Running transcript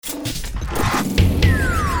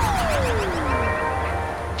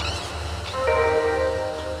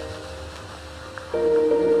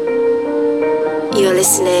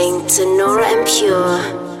listening to Nora En Pure,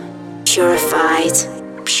 Purified.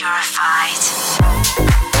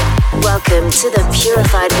 Welcome to the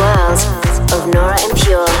purified world of Nora En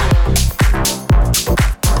Pure.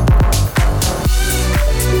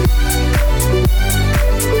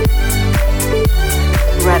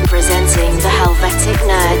 Representing the Helvetic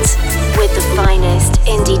Nerds with the finest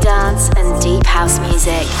indie dance and deep house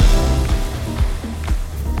music.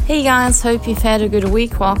 Hey guys, hope you've had a good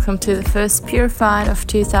week. Welcome to the first Purified of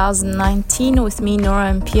 2019 with me, Nora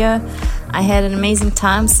En Pure. I had an amazing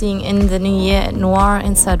time seeing In the New Year at Noir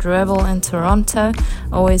inside Rebel in Toronto.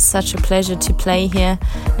 Always such a pleasure to play here.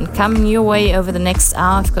 And coming your way over the next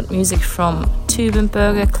hour, I've got music from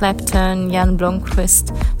Tubenberger, Clapton, Jan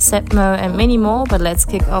Blomqvist, Sepmo and many more. But let's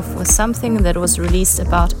kick off with something that was released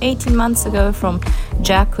about 18 months ago from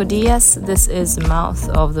Jaco Diaz. This is Mouth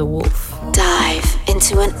of the Wolf. Dive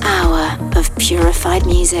into an hour of purified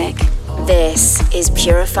music. This is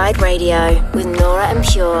Purified Radio with Nora En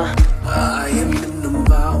Pure. I am in the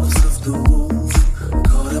mouth of the wolf,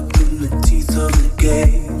 caught up in the teeth of the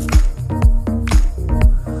game.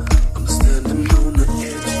 I'm standing on the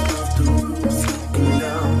edge of the roof, looking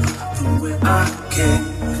down from where I came.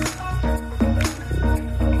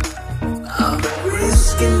 I'm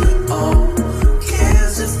risking it all,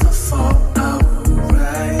 cares if I fall, I will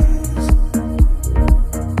rise.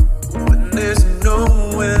 When there's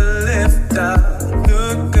nowhere left, I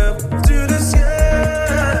look up to the sky.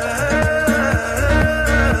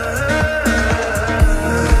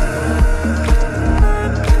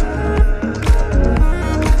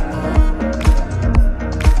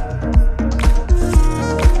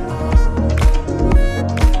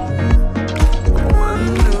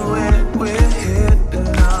 Wonder where we're headed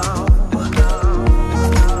now.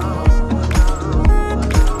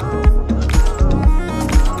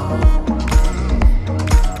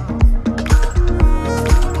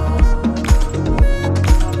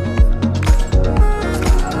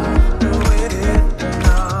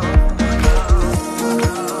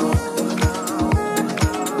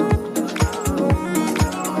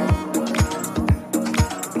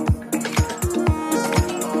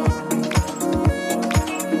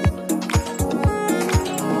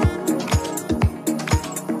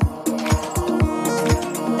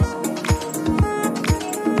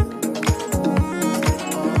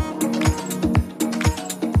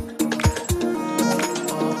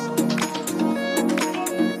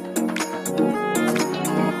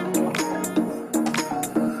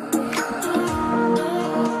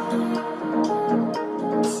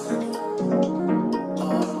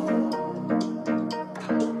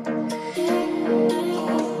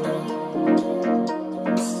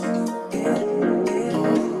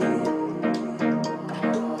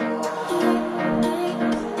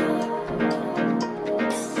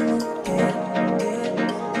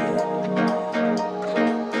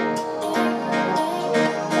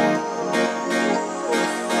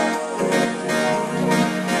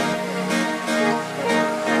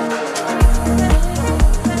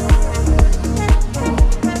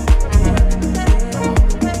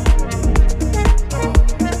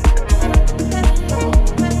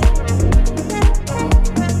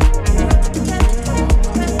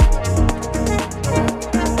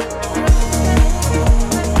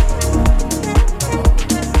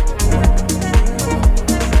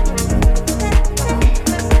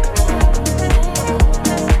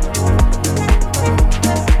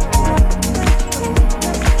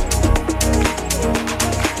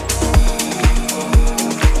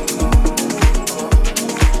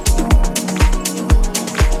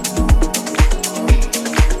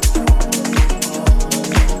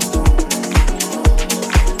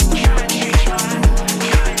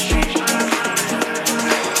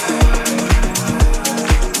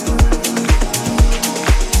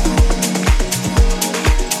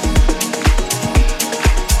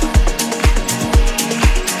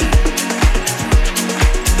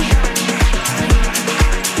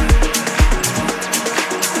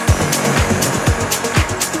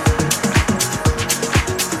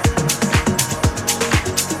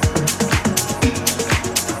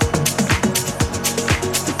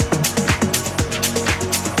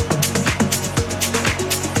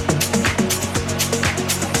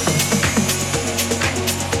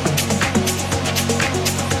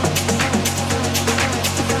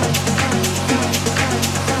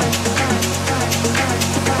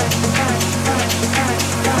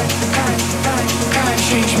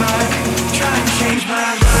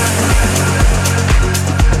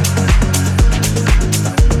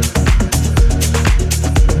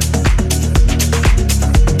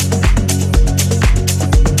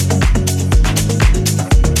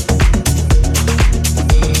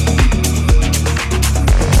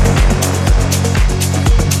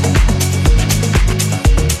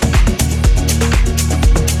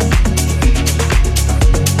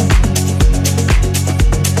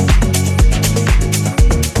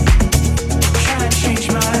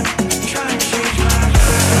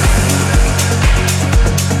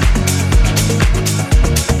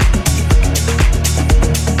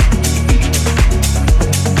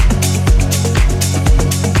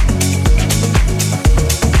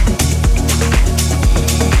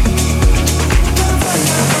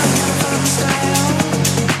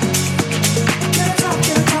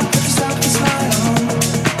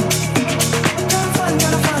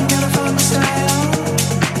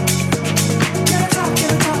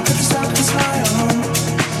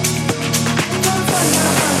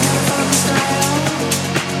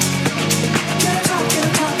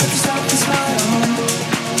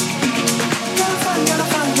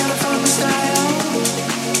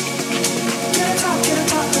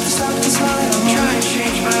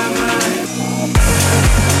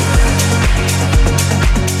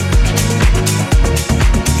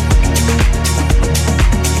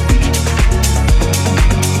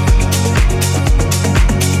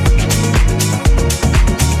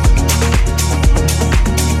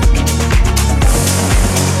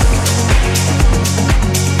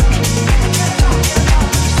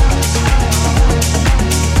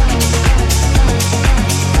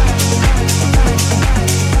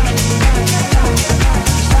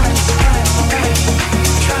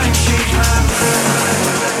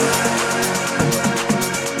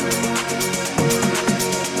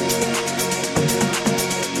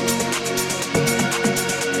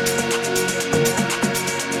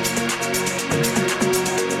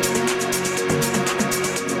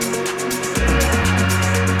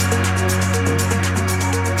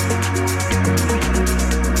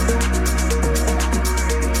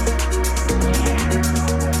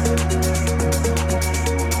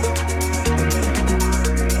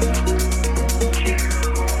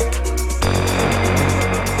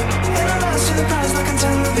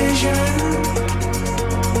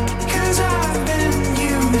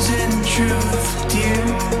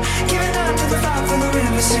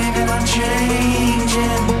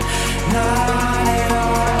 changing, not at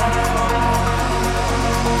all.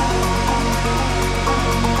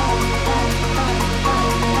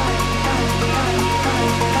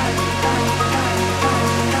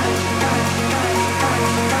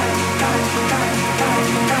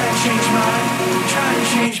 Trying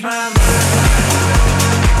to change my mind.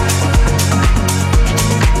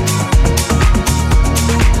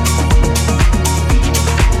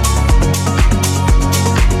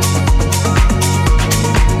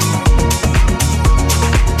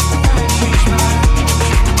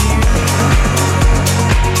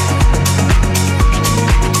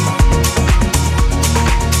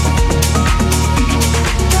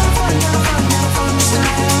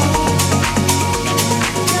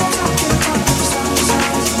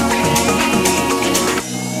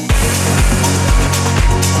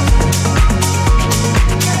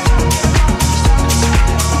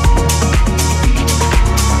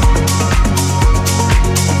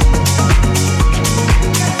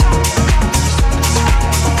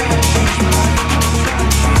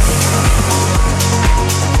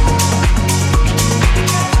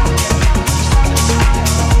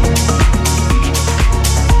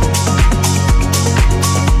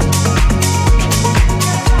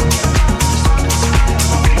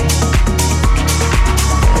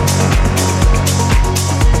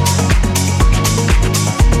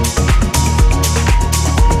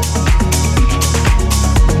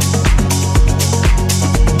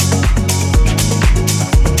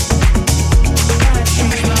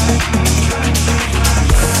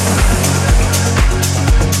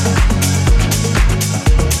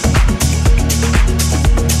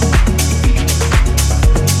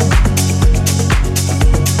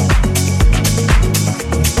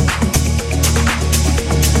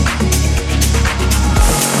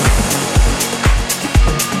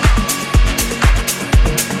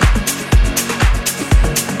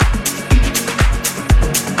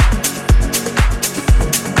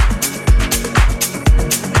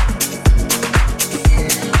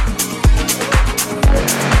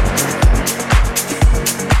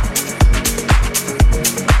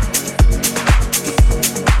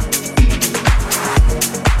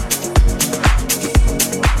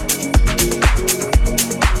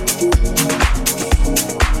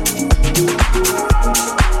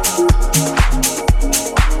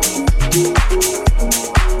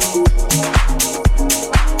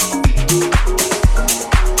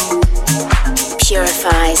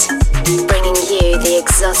 Bringing you the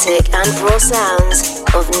exotic and raw sounds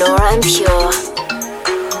of Nora En Pure.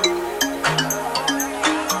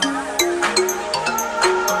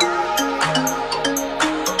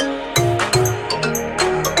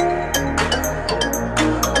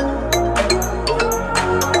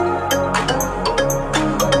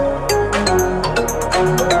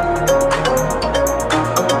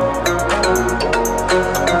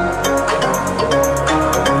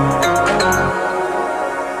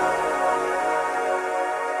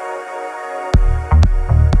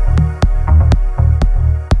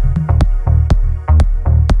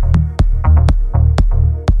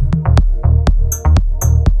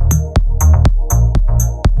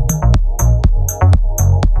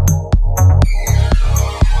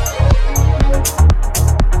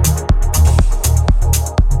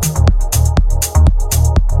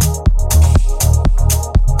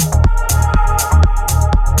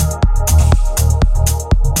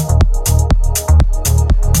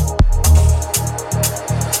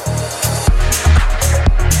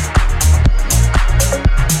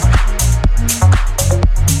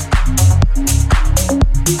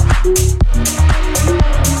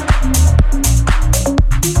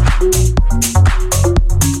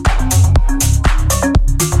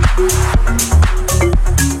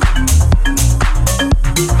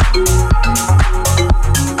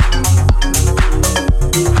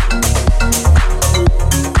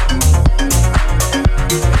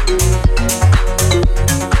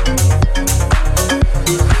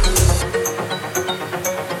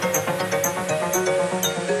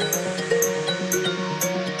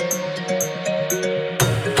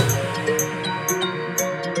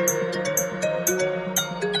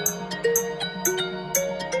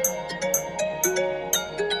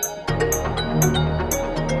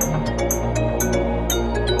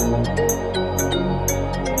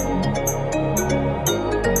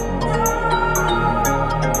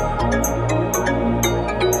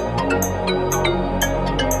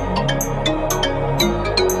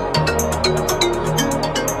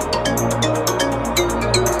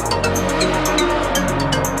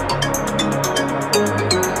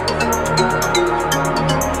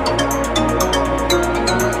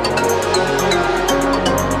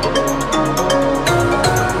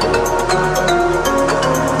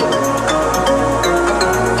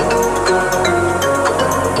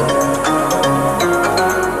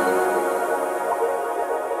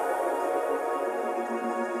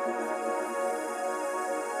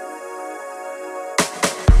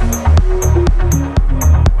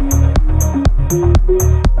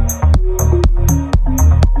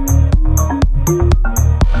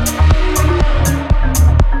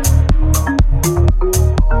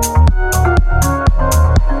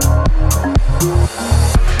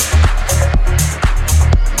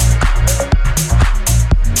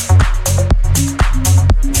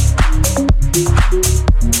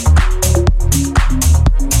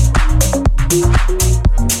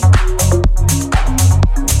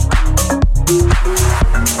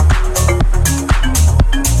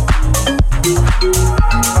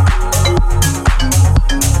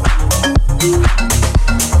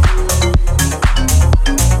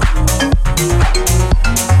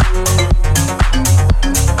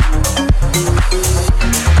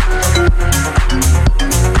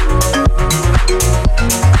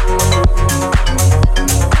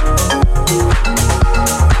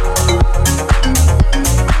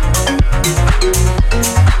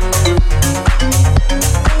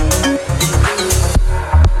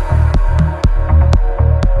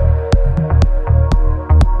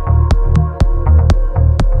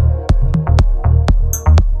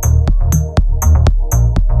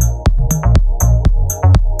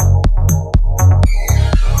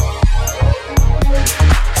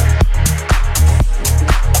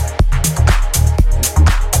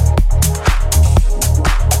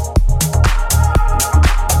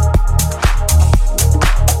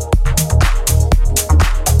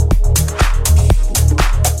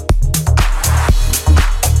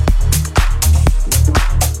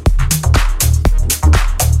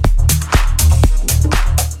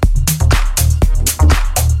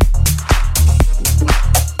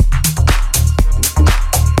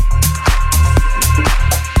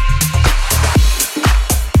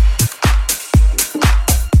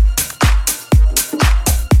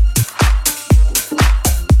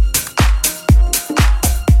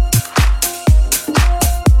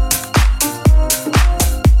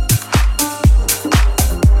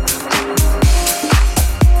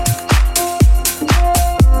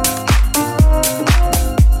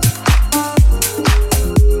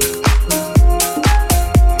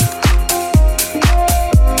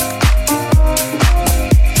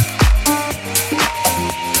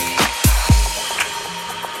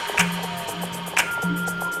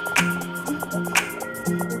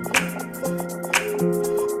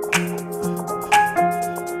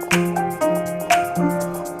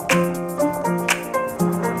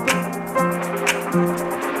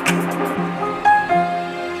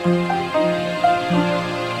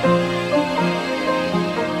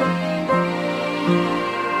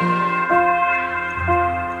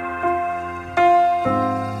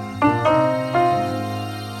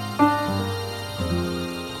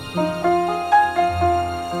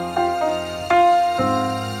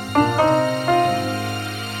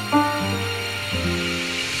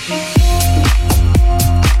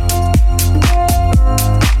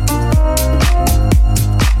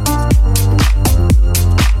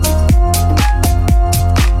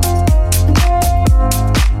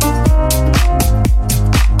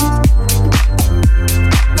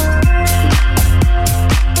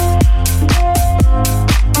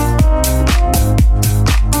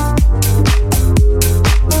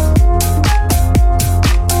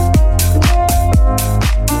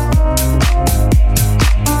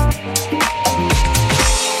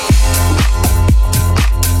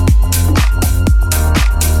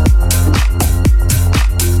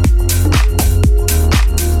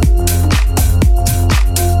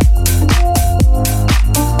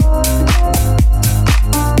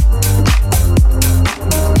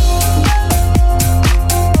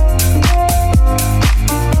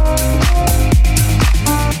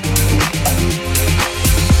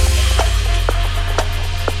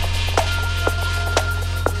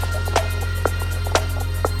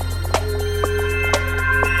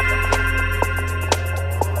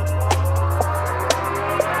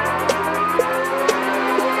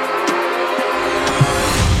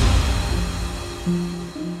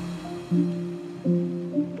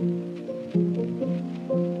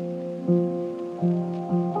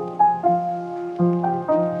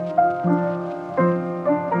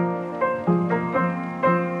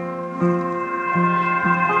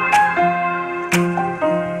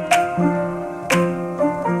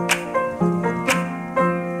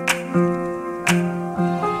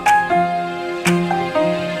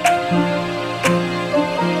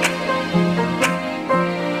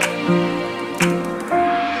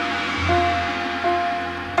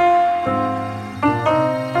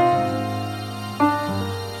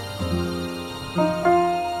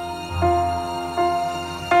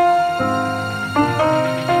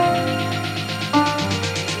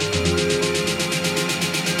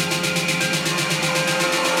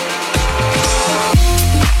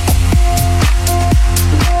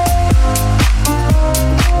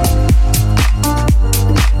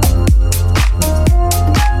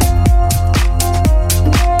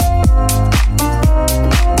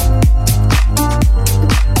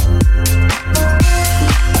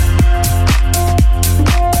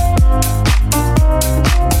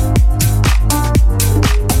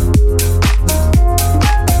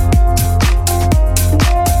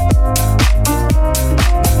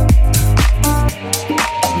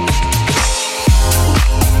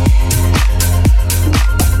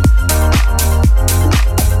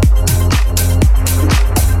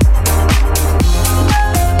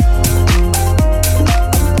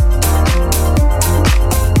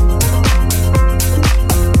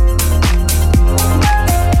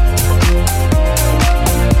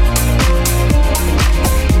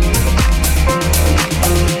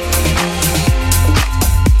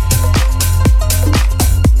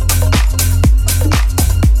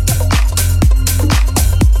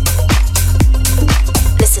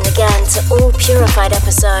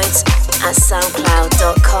 downloads at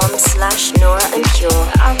soundcloud.com/Nora En Pure.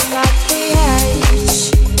 I'm at the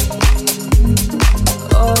edge,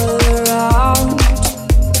 all around.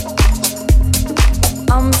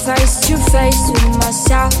 I'm face to face with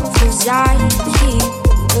myself as I keep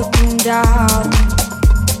looking down.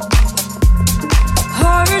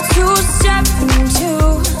 Hard to step into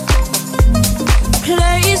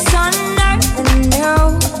place I never knew.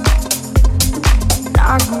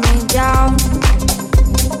 Knock me down,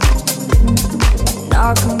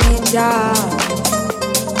 knock me down.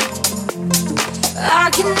 I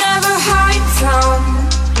can never hide from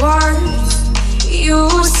words you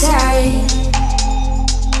say.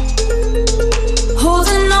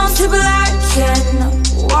 Holding on to black and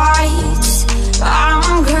white,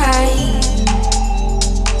 I'm gray.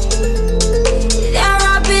 There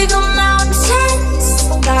are bigger mountains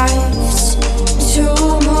left to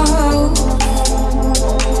move.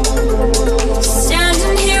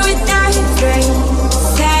 Standing here with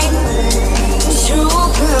everything to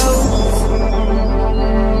prove.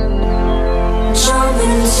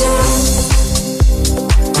 Jumping into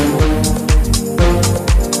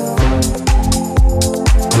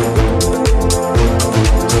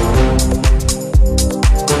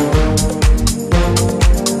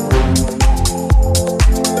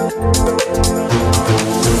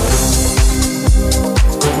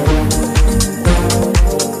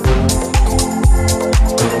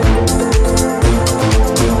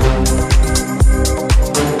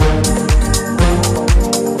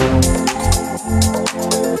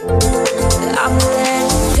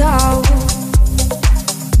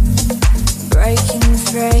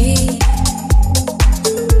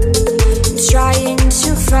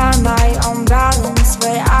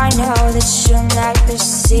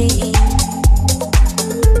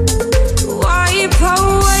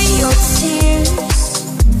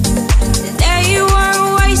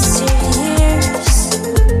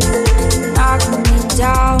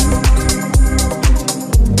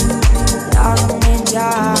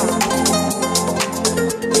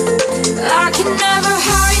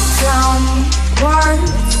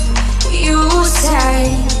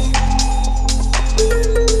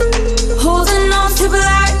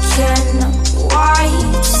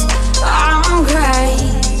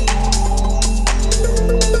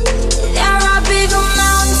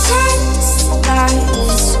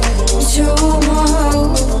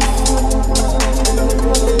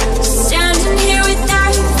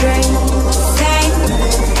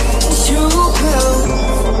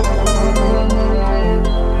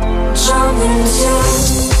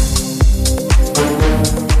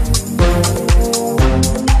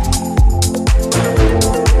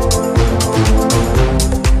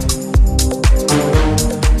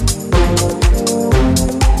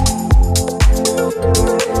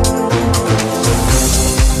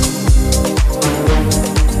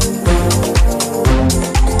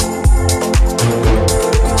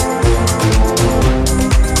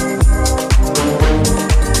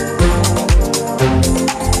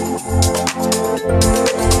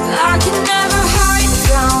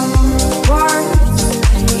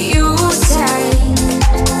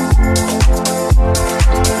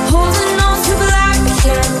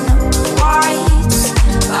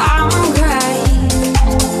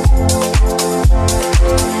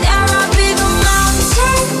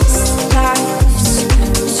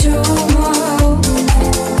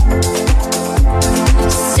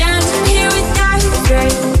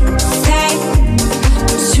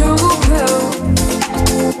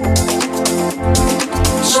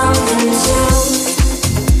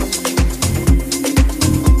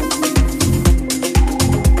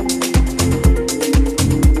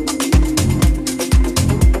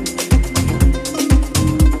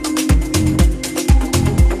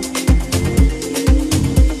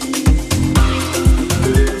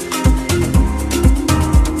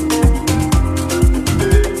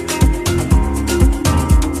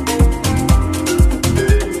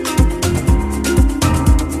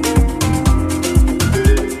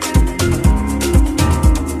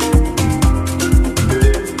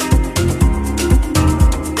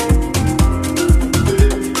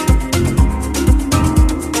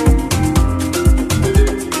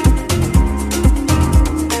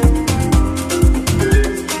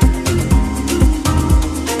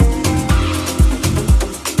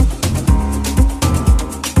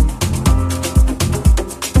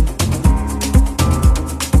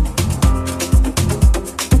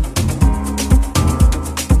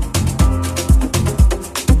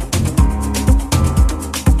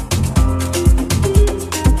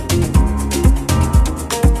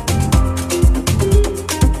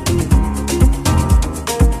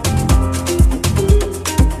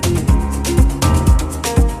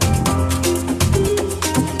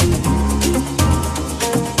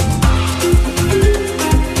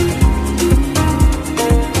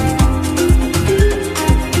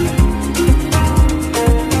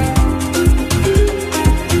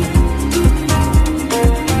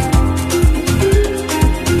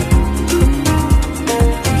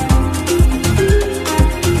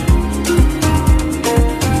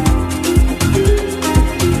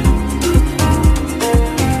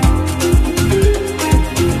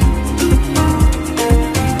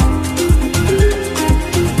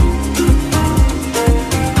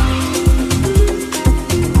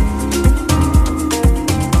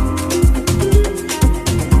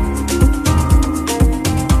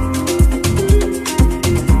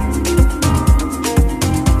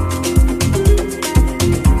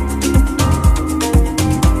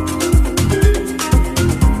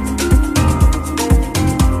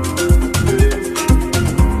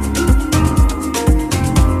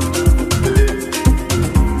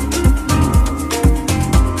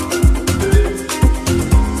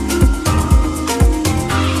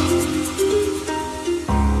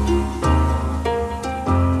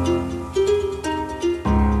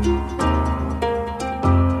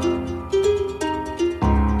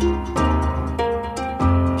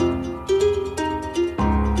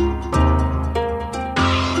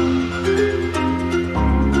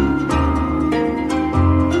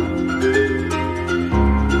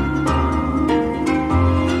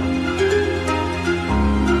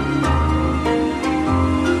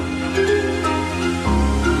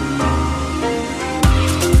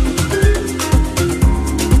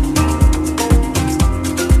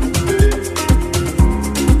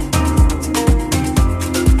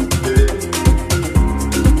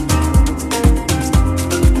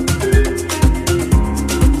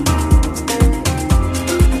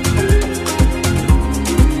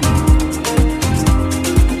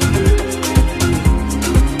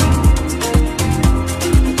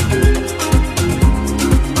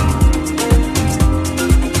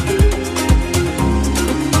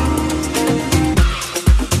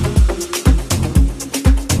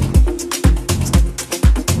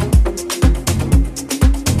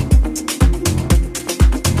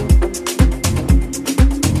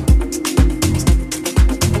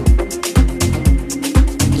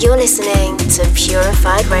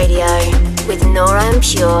Purified Radio with Nora En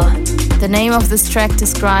Pure. The name of this track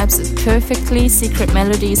describes it perfectly. Secret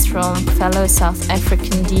melodies from fellow South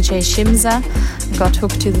African DJ Shimza. I got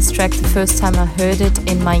hooked to this track the first time I heard it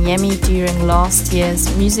in Miami during last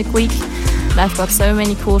year's Music Week. And I've got so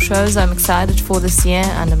many cool shows I'm excited for this year,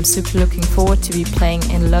 and I'm super looking forward to be playing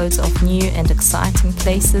in loads of new and exciting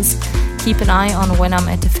places. Keep an eye on when I'm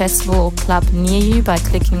at a festival or club near you by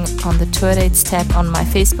clicking on the tour dates tab on my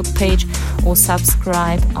Facebook page or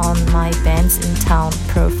subscribe on my Bands in Town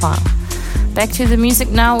profile. Back to the music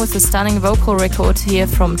now with a stunning vocal record here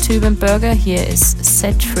from Tubenberger. Here is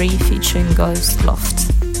Set Free featuring Ghost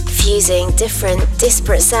Loft. Fusing different,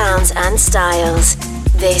 disparate sounds and styles.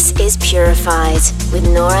 This is Purified with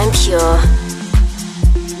Nora En Pure.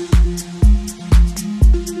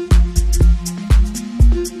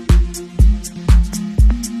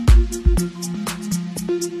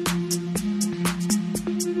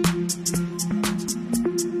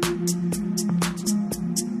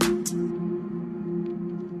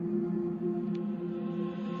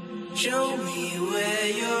 Show me where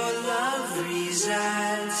your love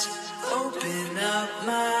resides. Open up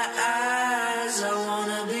my eyes. I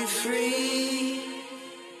wanna be free.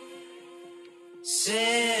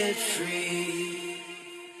 Set free.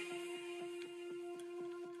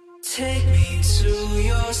 Take me to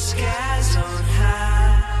your skies on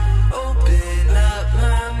high. Open up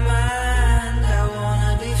my mind. I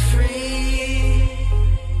wanna be free.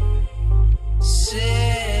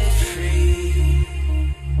 Set free.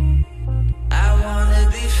 I wanna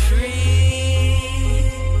be free.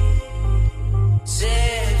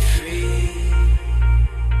 Set free.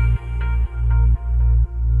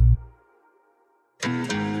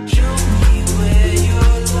 Show me where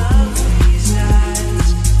your love resides.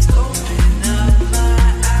 Open up my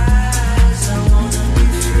eyes. I wanna be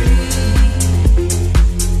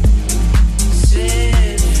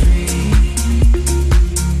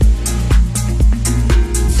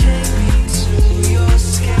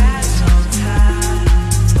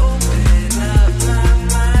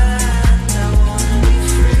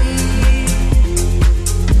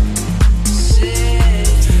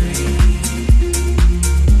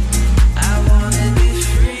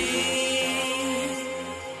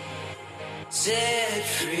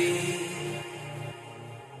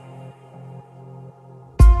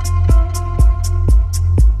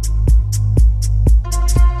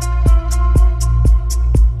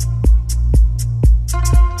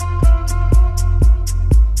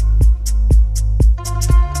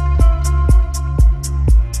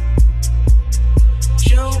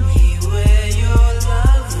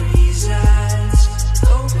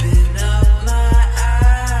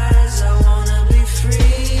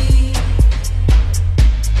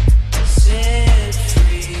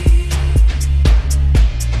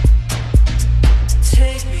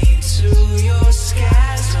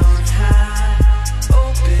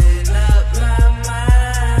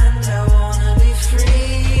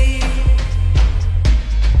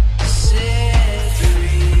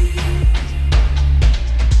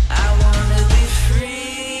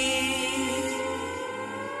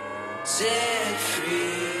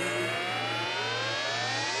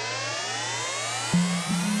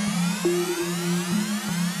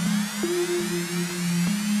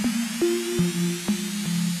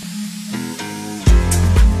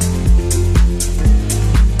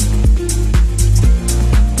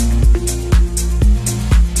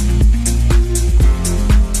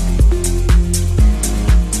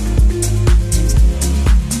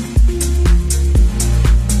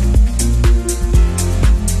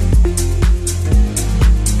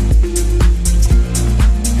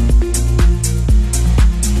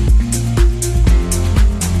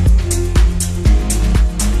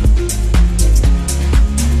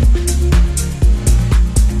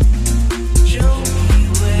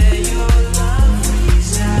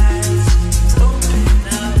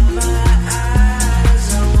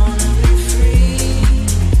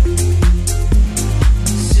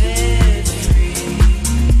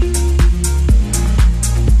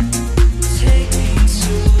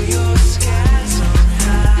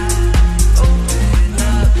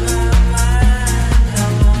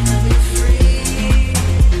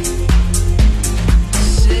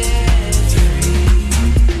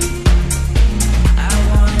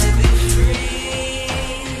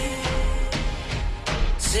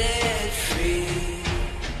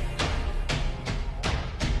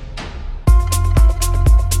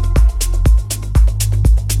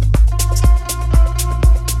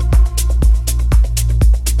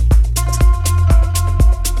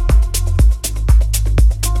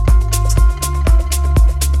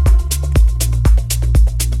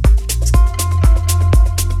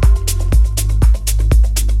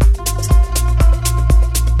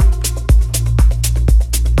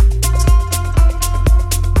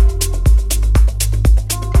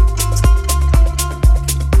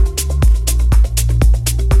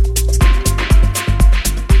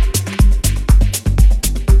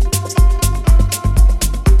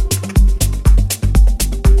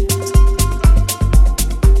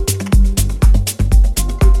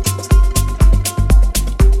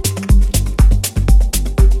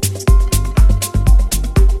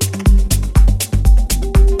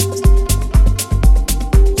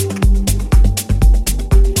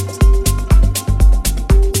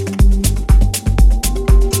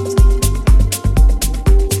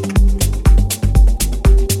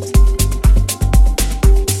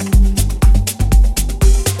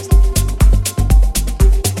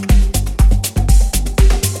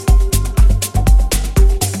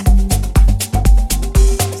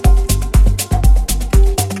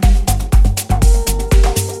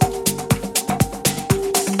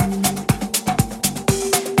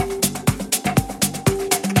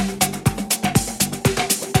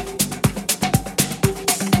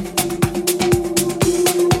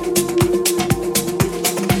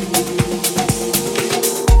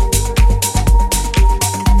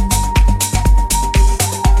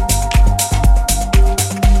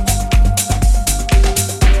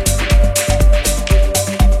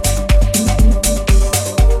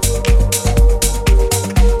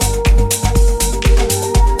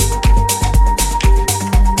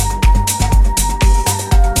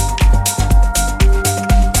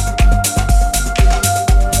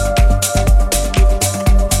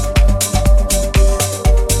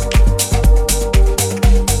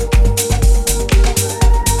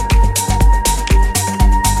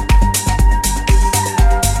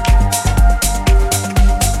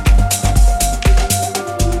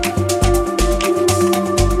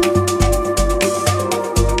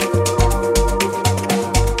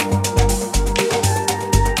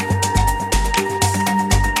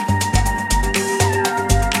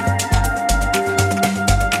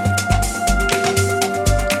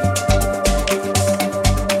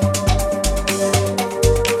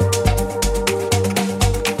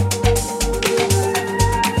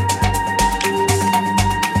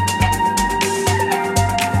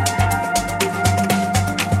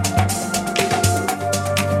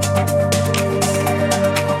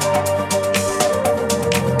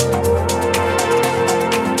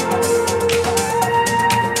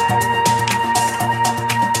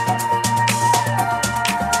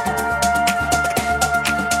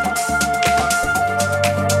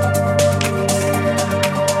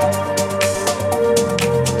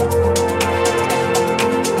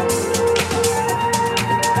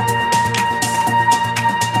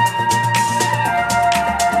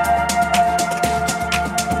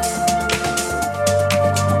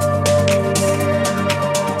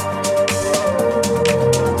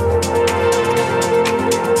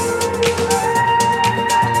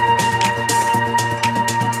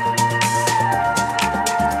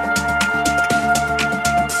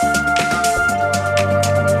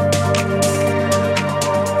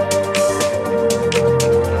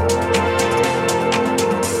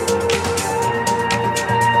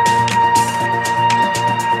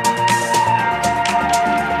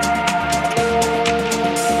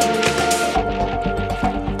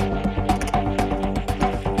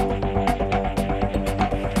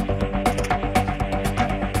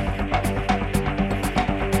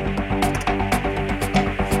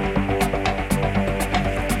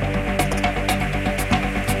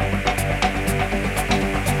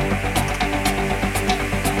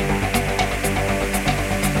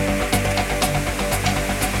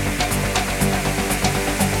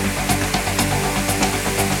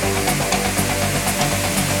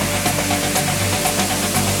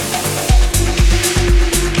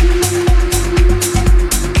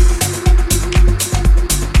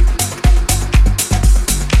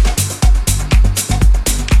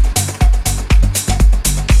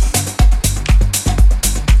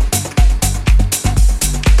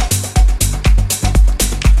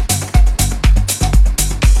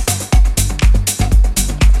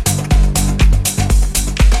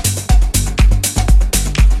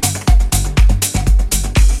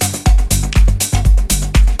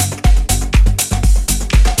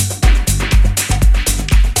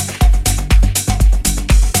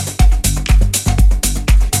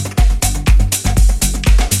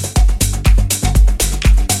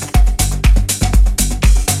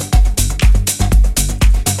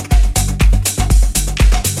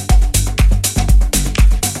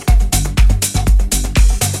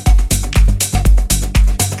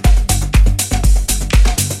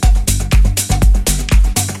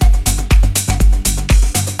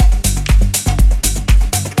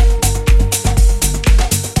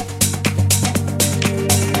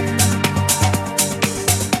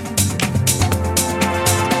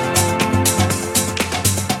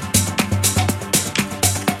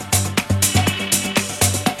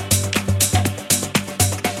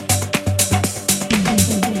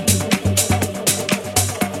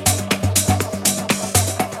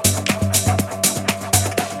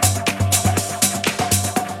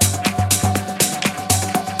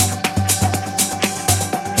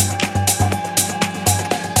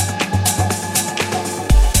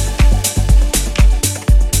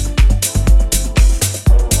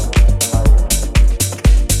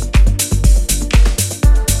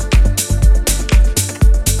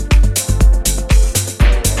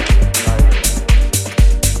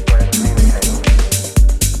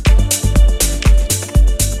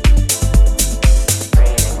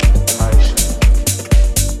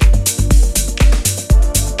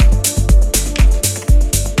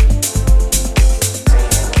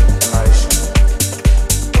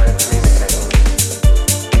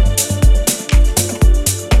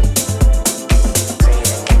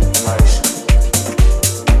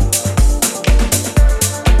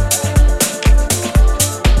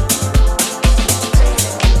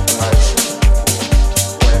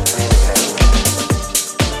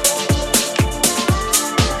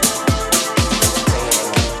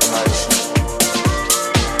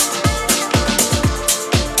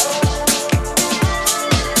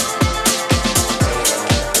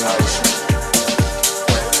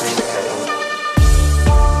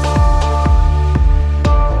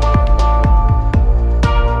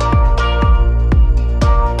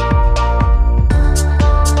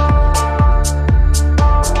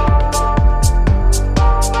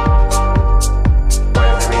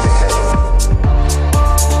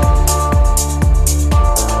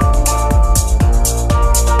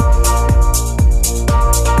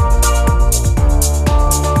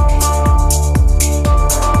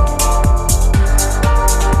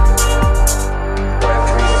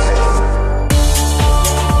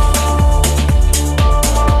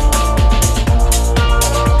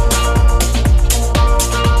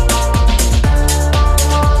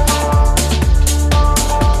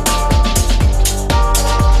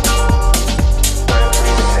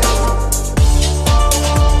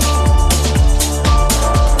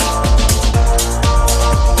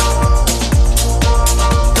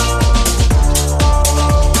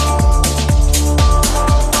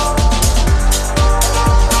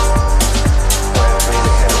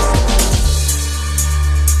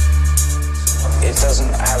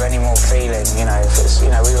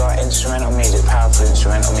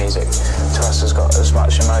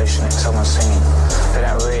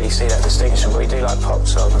pop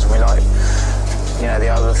songs, and we like, you know, the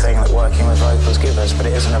other thing that working with vocals give us, but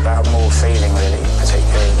it isn't about more feeling really,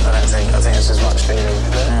 particularly. I think it's as much feeling.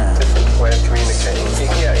 Different way of communicating. You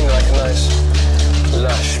can get, you know, like a nice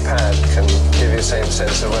lush pad can give you the same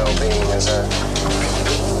sense of well-being as a,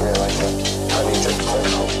 you know, like a honey drip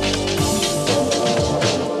vocal.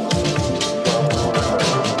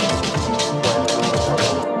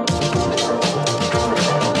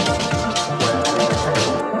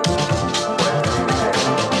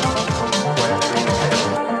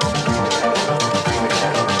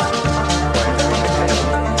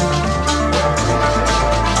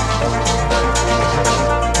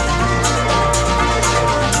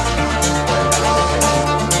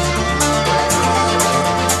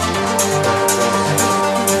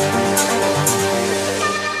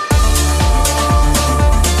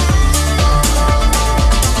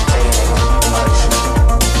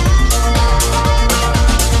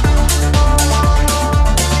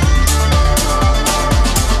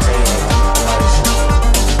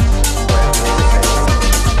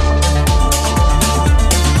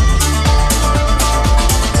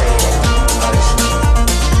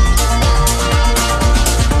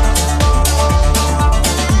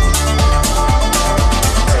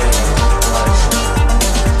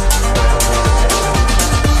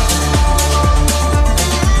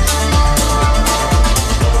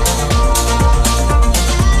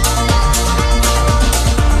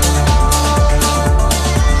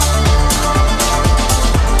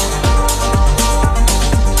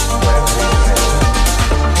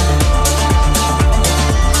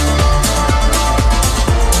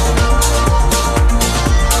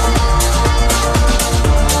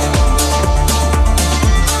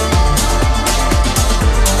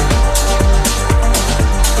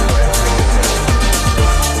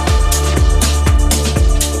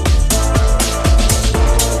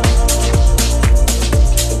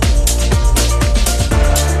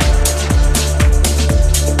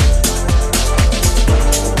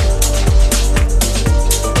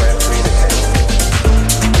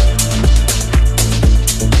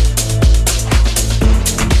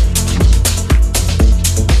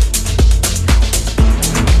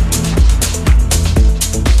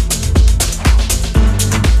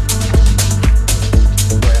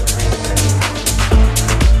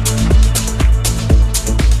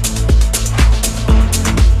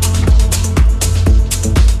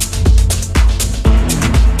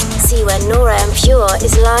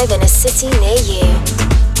 Is live in a city near you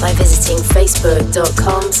by visiting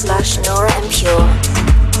facebook.com/Nora En Pure.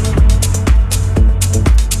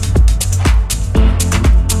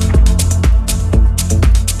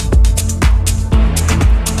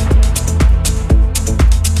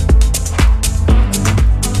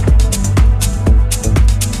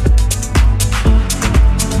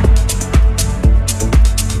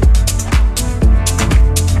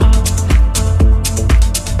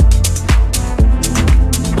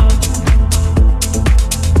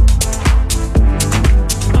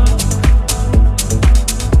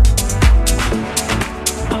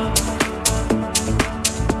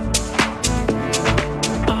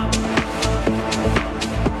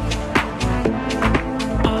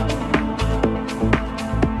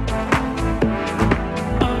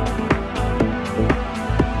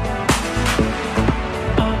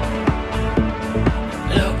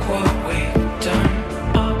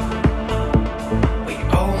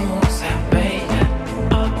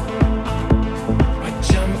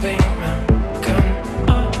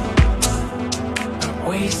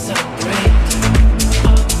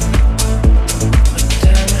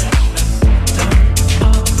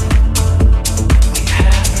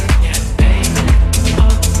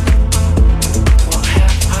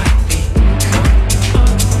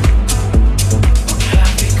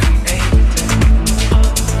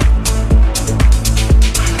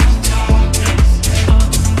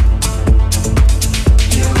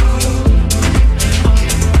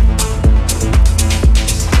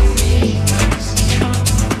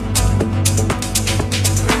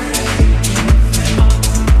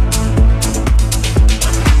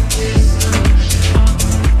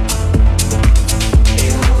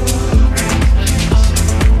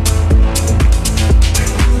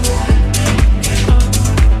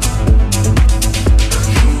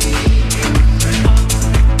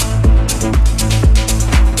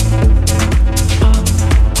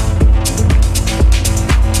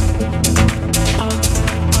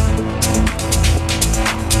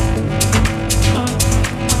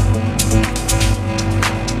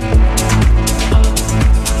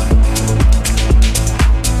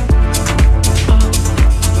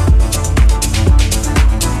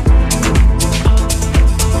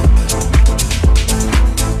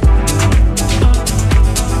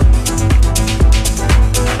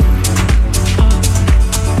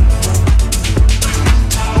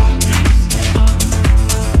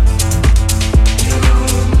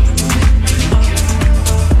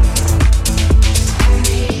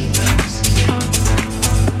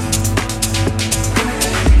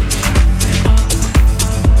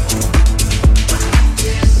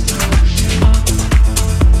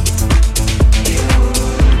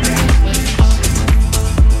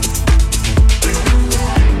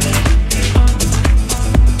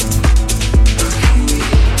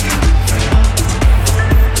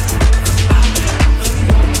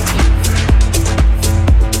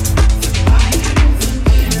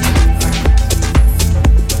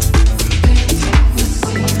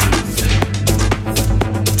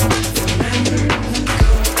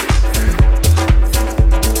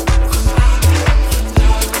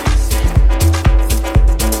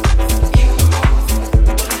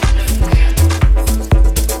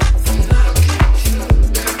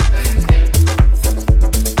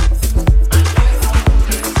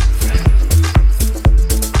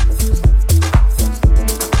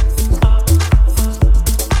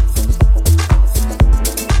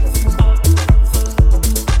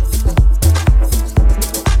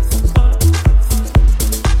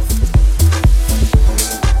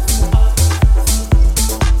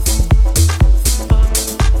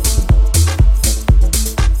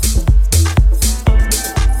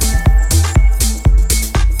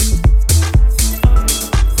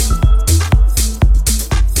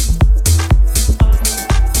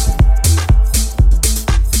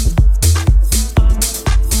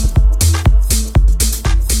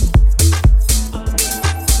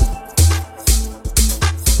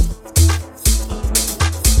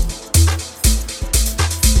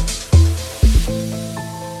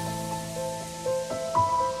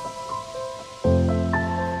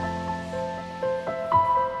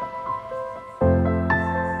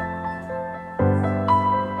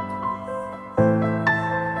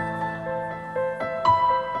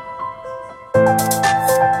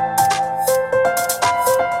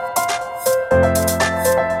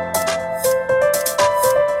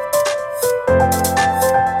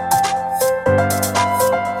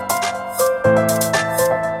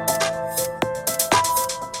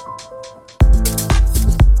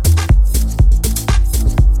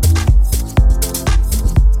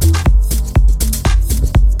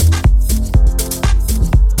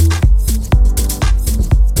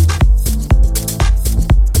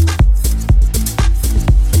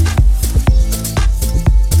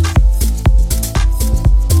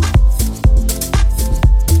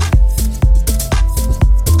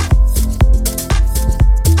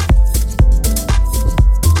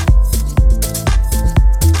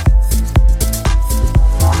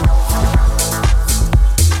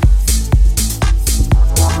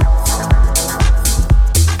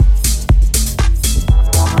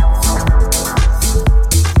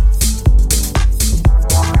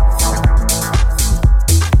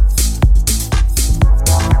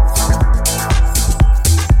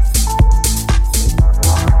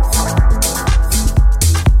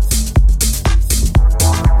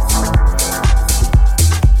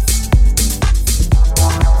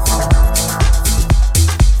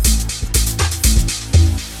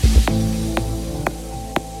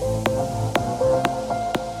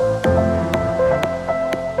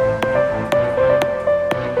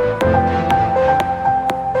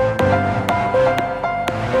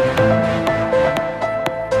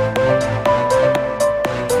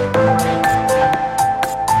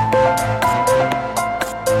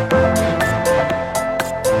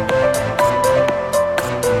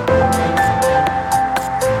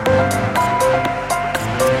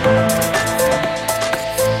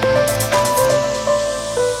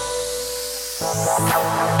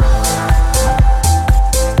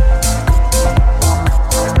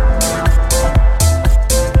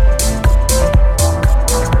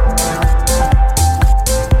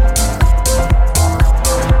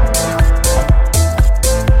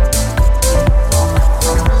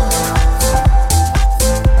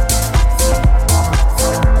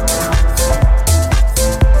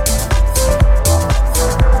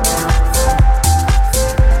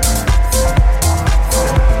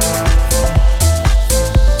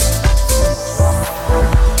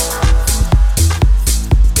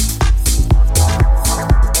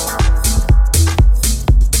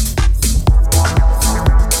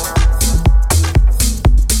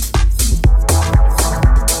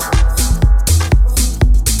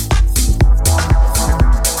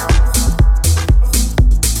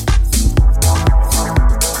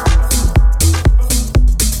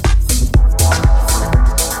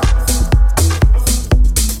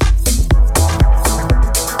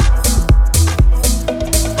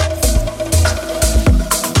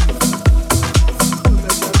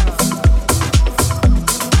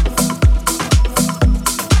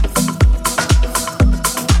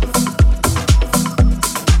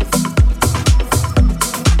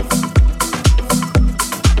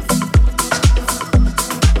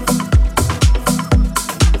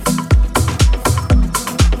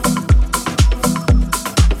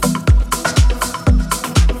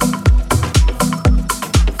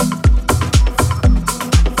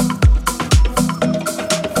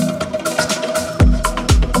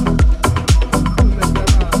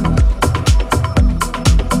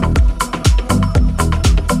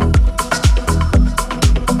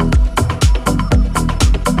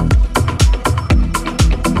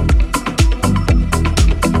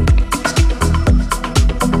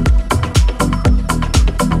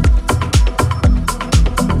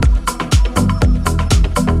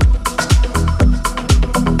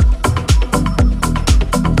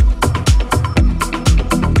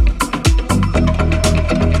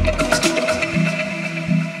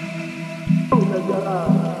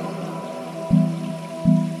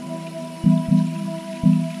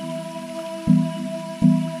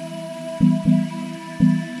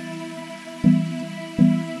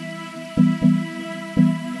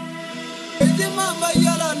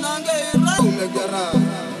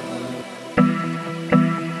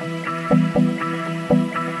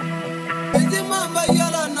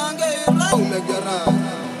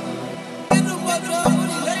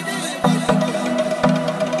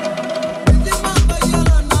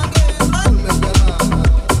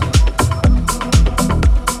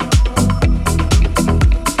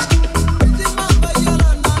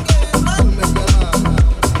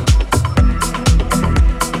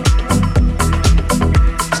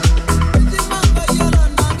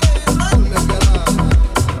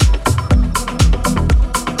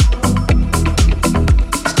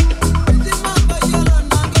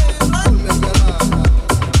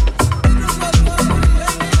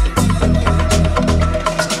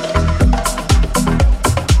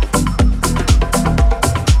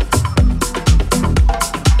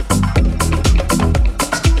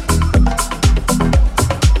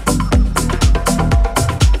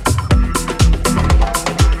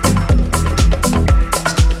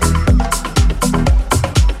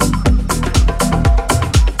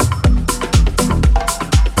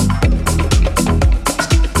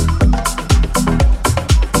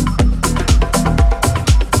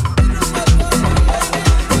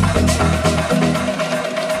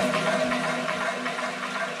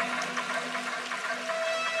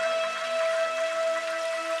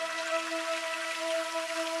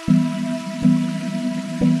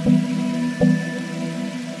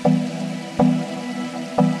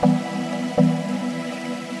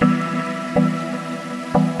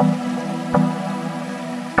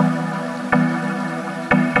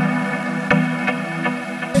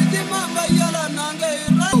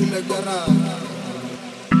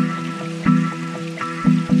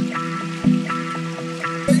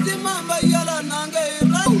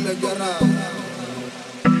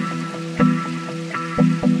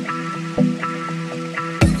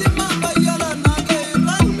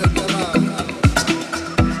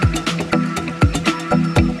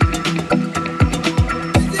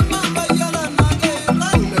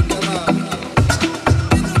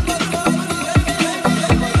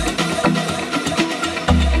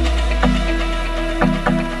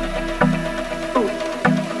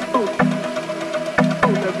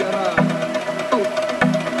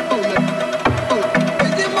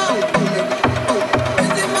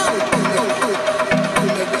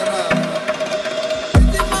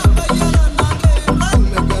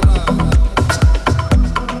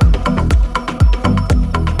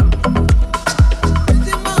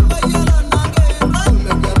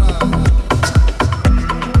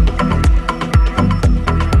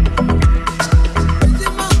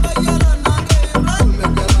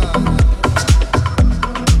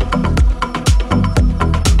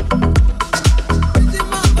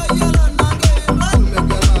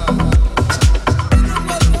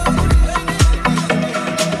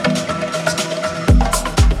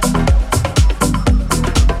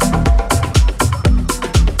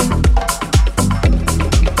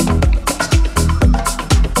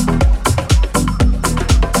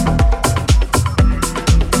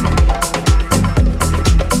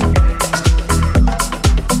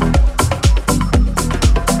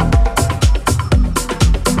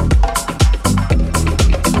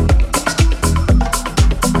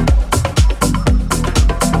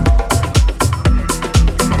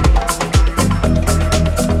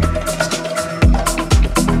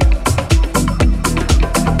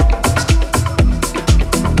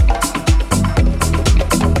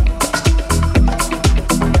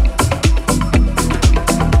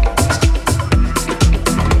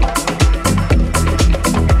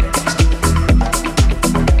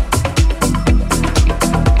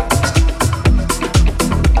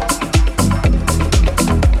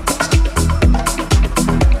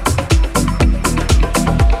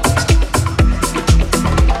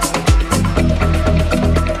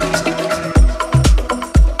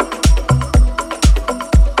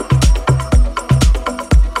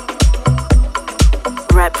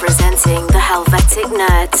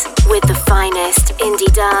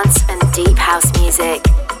 indie dance and deep house music.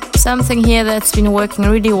 Something here that's been working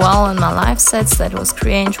really well in my live sets, that was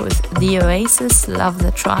Creange with The Oasis. Love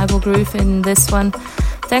the tribal groove in this one.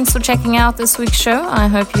 Thanks for checking out this week's show. I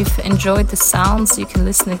hope you've enjoyed the sounds. You can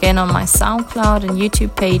listen again on my SoundCloud and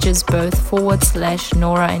YouTube pages, both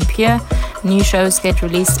 /Nora En Pure. New shows get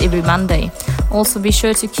released every Monday. Also be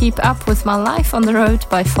sure to keep up with my life on the road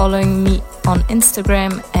by following me on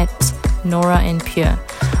Instagram at Nora En Pure.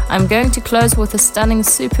 I'm going to close with a stunning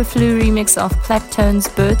Superflu remix of Claptone's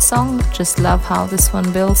Birdsong. Just love how this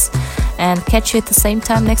one builds. And catch you at the same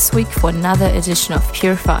time next week for another edition of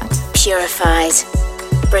Purified. Purified,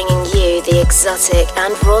 bringing you the exotic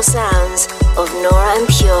and raw sounds of Nora En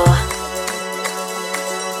Pure.